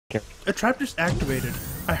A trap just activated.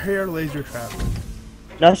 I hear a laser trap.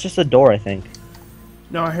 No, it's just a door, I think.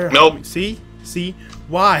 No, I hear. Nope. See? See?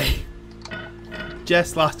 Why?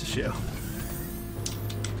 Jess lost a shoe.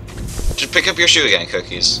 Just pick up your shoe again,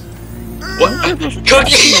 Cookies. What?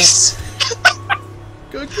 Cookies!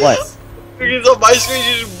 Cookies. What? Cookies on my screen,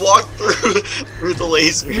 you just walk through the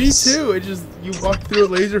lasers. Me too. It just you walked through a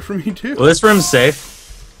laser for me too. Well, this room's safe.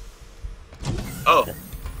 Oh.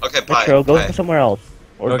 Okay, bye. Metro, go bye. somewhere else.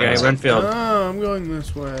 Or Okay, Renfield. Oh, I'm going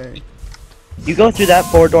this way. You go through that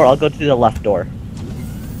forward door, I'll go through the left door.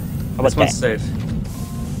 How about This one's that?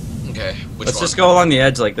 safe. Okay, which Let's one? just go along the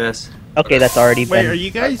edge like this. Okay, that's already Wait, been... are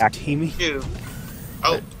you guys active. teaming? You.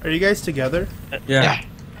 Oh. Are you guys together? Yeah.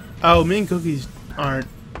 Oh, me and Cookies aren't.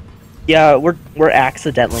 Yeah, we're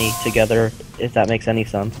accidentally together, if that makes any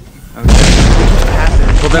sense. Okay.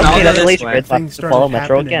 Happened. Well, then Okay, I'll that's go a this laser way. grid Things left to started follow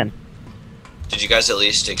Metro happening. again. Did you guys at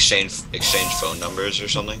least exchange phone numbers or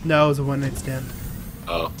something? No, it was a one-night stand.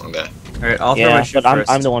 Oh, okay. Alright, I'll throw my Yeah, shoe but I'm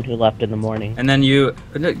first. the one who left in the morning. And then you...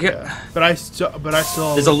 Get... Yeah. But I still.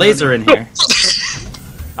 There's a laser in here.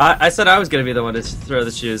 I said I was gonna be the one to throw the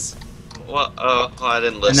shoes. Well, I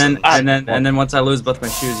didn't And listen. then and then once I lose both my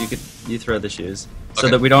shoes, you throw the shoes. So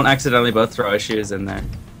Okay. that we don't accidentally both throw our shoes in there.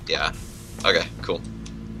 Yeah. Okay, cool.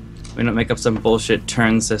 We don't make up some bullshit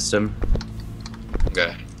turn system.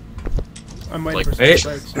 Okay. I'm waiting Like, for some wait.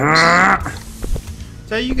 strikes. I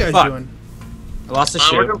So how you guys Fuck. doing? lost a We're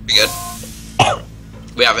shoe. doing pretty good.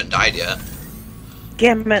 We haven't died yet.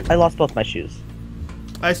 Damn it, I lost both my shoes.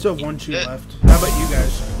 I still have one shoe left. How about you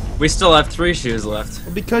guys? We still have 3 shoes left.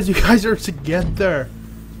 Well, because you guys are together.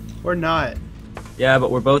 We're not. Yeah,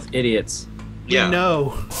 but we're both idiots. We Yeah.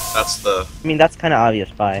 know. That's the. I mean, that's kind of obvious,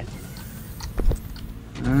 Pi.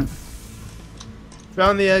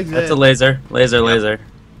 Found the exit. That's a laser. Laser.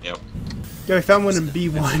 Yep. Yeah, we found one in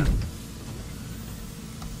B1.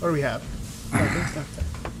 What do we have? Oh, that's not fair.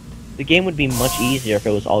 The game would be much easier if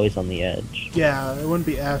it was always on the edge. Yeah, it wouldn't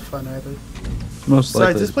be as fun either. Most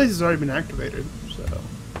Besides, this place has already been activated, so...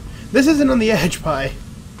 This isn't on the edge, Pi.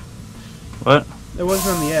 What? It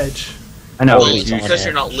wasn't on the edge. I know. Well, it's because on you're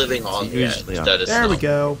it. not living on the edge. Usually on. That is There we not.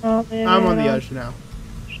 go. Oh, I'm on the edge now.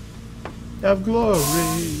 Of glory,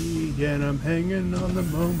 and I'm hanging on the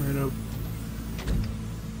moment of...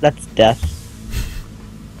 That's death.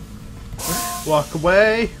 Walk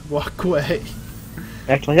away, walk away.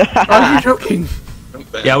 Actually, Are you joking?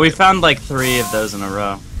 Yeah, we found like 3 of those in a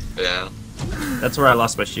row. Yeah. That's where I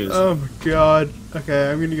lost my shoes. Oh my god.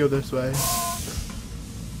 Okay, I'm gonna go this way.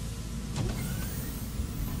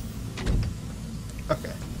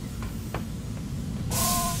 Okay.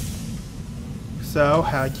 So,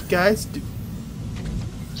 how you guys do?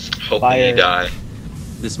 Hoping Fire. you die.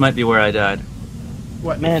 This might be where I died.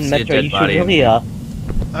 What? man, See a Metro, dead you should body. really, I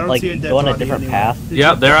don't like, see a dead go on a body different anywhere. path. Did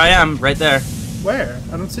Yep, you- there I am, right there. Where?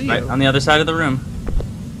 I don't see Right you. on the other side of the room.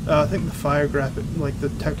 I think the fire graphic, like the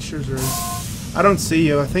textures are. I don't see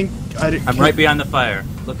you. I think I didn't. I'm right behind the fire.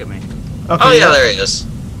 Look at me. Okay, Oh yeah, there he is.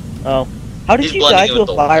 Oh. How did He's you blending die in to with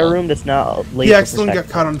a the fire wall. room that's not He laser accidentally got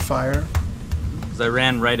protected? caught on fire. Because I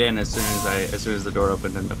ran right in as soon as the door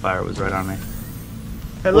opened and the fire was right on me.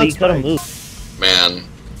 Hey, Well, you let's could have fight. moved. Man,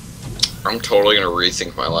 I'm totally gonna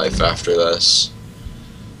rethink my life after this.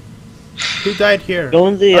 Who died here? Go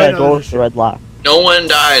in the Oh, no, door there's- with the red lock. No one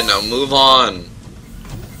died. Now move on.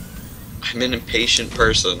 I'm an impatient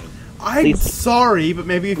person. I'm Please- sorry, but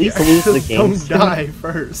maybe if you please lose the actually game don't soon. die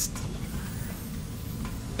first.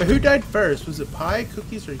 But who died first? Was it Pie,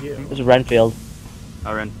 Cookies, or you? It was Renfield.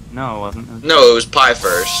 I ran. No, it wasn't. It was- No, it was Pie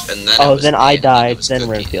first, and then. it Oh, was then me, I and it died, was then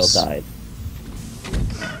Cookies. Renfield died.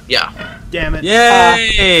 Yeah. Damn it.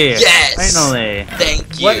 Yay! Yes! Finally.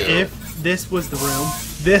 Thank you. What if this was the room?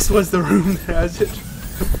 This was the room that has it.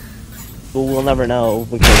 But we'll never know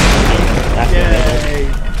because it's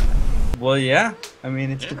activated. Yay. Well, yeah. I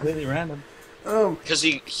mean, it's completely random. Oh. Because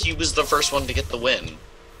he was the first one to get the win.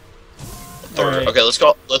 Or, Alright. okay, let's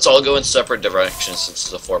go. Let's all go in separate directions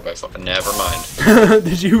since it's a 4x4. Never mind.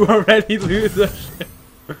 Did you already lose the ship?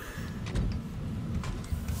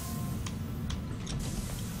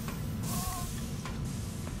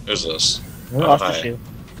 Who's this? We lost hi. the shoe.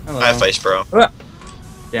 Hello. Hi, Face Bro.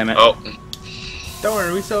 Damn it. Oh, Don't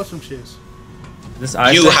worry, we still have some shoes. This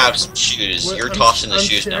eye you thing- have some shoes. What- You're I'm- tossing the I'm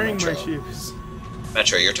shoes now, sharing my Metro. shoes.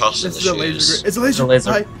 Metro, you're tossing This the is a laser. shoes. It's a laser. It's a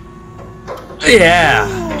laser. Pie. Yeah.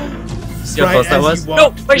 See how Right close that as was? you No,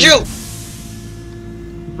 walked my through- shoe!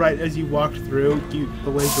 Right as you walked through, the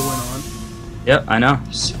laser went on. Yep, I know.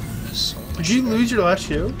 Did you lose your last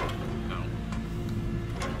shoe?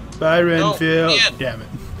 Bye, Renfield. man. Damn it.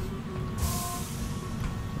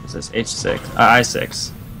 What's this? H6.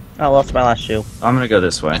 I6. I lost my last shoe. I'm gonna go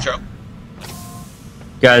this way. Metro.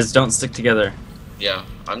 Guys, don't stick together. Yeah,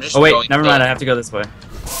 I'm just. Oh wait, going never mind. I have to go this way.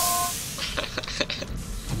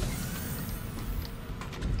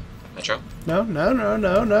 Metro. No.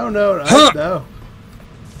 Huh! No.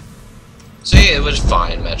 See, it was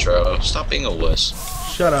fine, Metro. Stop being a wuss.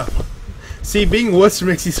 Shut up. See, being wuss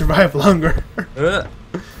makes you survive longer. Ugh.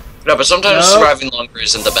 No, but sometimes No. surviving longer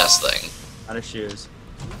isn't the best thing. Out of shoes.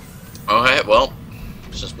 Alright, well,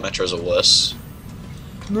 since Metro's a wuss.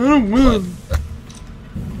 No, win.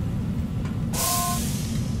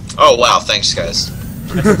 Oh wow, thanks guys.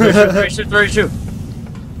 Throw your shoe.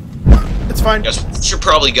 It's fine. You guys should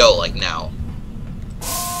probably go, like, now.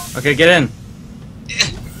 Okay, get in.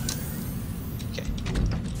 Okay.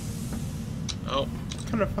 Oh, What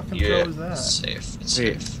kind of fucking yeah, throw is that? it's safe. It's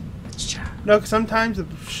Sweet. safe. No, because sometimes the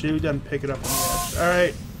shoe doesn't pick it up on the edge.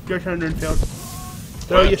 Alright, your turn, Renfield.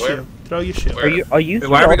 Throw Where? your Where? shoe. Throw your shoe. Where? Are you? Wait,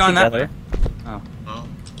 why are all we going that together? way? Oh,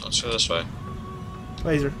 let's go this way.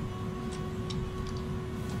 Laser.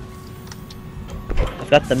 I've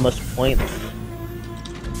got the most points.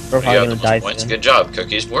 We're You probably have gonna the die most points. soon. Good job,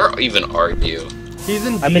 Cookies. Where even are you? He's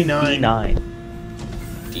in I'm in D9. D9.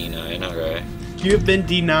 D9, okay. You have been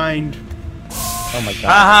D9'd. Oh my god.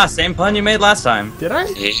 Haha, same pun you made last time. Did I?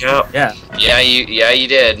 Yep. Yeah. Yeah, you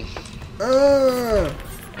did. You're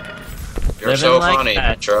Living so like funny,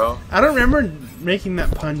 that. Metro. I don't remember making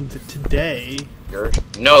that pun today.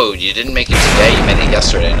 No, you didn't make it today. You made it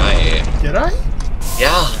yesterday night. Did I?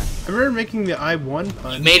 Yeah. I remember making the I1 You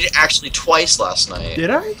pun. made it actually twice last night. Did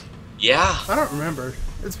I? Yeah. I don't remember.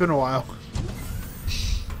 It's been a while.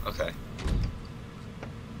 Okay.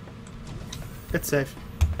 It's safe.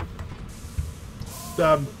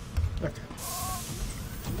 Okay.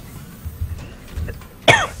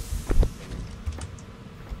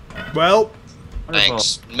 Well, Wonderful.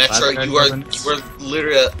 Thanks, Metro. Last card You are presents.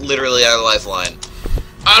 literally out of lifeline.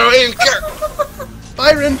 I don't even care.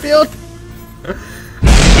 bye, Renfield.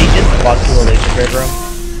 He just walked through a laser grid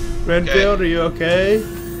room. Renfield, are you okay?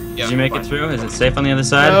 Yeah, Did you make fine. it through? Is it safe on the other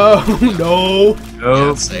side? No, no. Yeah,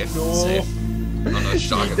 Oh. it's safe. No. It's safe. I don't know what He you're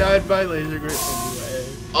talking about. died by laser grid anyway.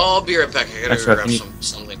 Oh, I'll be right back. I gotta That's go right, grab can you-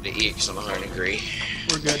 something to eat because I'm hungry.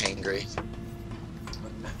 We're good. Hangry.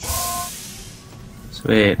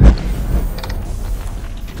 Sweet.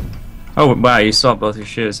 Oh wow, you saw both your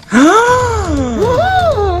shoes. D2.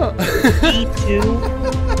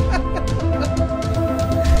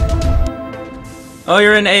 Oh,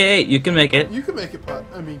 you're in A8. You can make it. You can make it pot.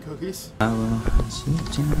 I mean, cookies. I will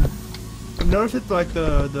shoot you. Notice it's like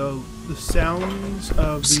the sounds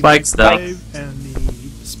of the Spikes, though. wave and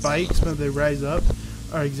the spikes when they rise up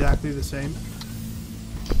are exactly the same.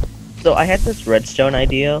 So I had this redstone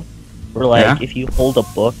idea where like Yeah? if you hold a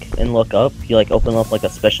book and look up, you like open up like a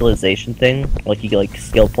specialization thing. Like you get like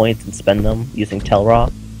skill points and spend them using Telra.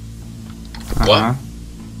 Uh-huh.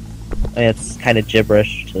 And it's kind of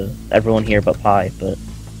gibberish to everyone here but Pi, but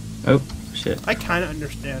Oh shit. I kind of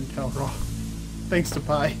understand Telraw, thanks to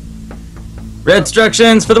Pi. Red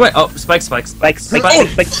instructions for the way. Oh, spike, spike, spike, spike. spike, Oh,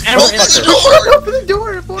 spike, spike. and we're in Open the it. door! Open the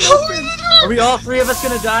door! It won't open! Are we all three of us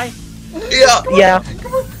gonna die? Yeah. Yeah.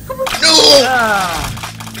 No! Ah.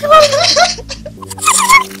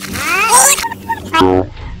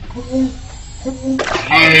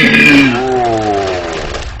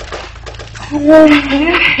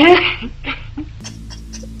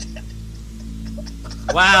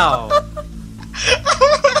 Wow.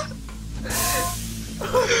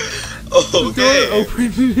 The door Okay.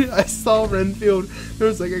 opened. I saw Renfield. There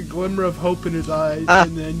was like a glimmer of hope in his eyes, Ah,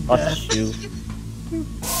 and then lost death. you.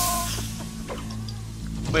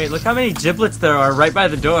 Wait, look how many giblets there are right by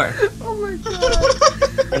the door. Oh my god!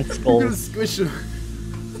 And You're gonna skulls. squish him.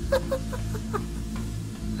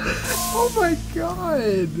 Oh my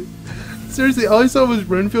god! Seriously, all I saw was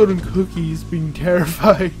Renfield and Cookies being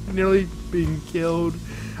terrified, nearly being killed.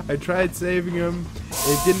 I tried saving him.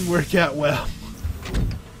 It didn't work out well.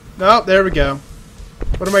 Nope, there we go.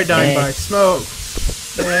 What am I dying Yay. by? Smoke!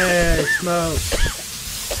 Yay, smoke.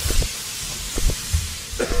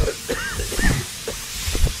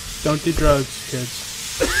 Don't do drugs, kids.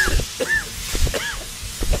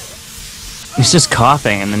 He's just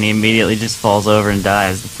coughing and then he immediately just falls over and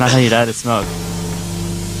dies. That's not how you die to smoke.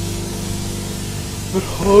 But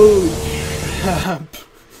holy crap.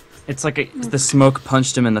 It's like the smoke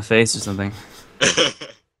punched him in the face or something.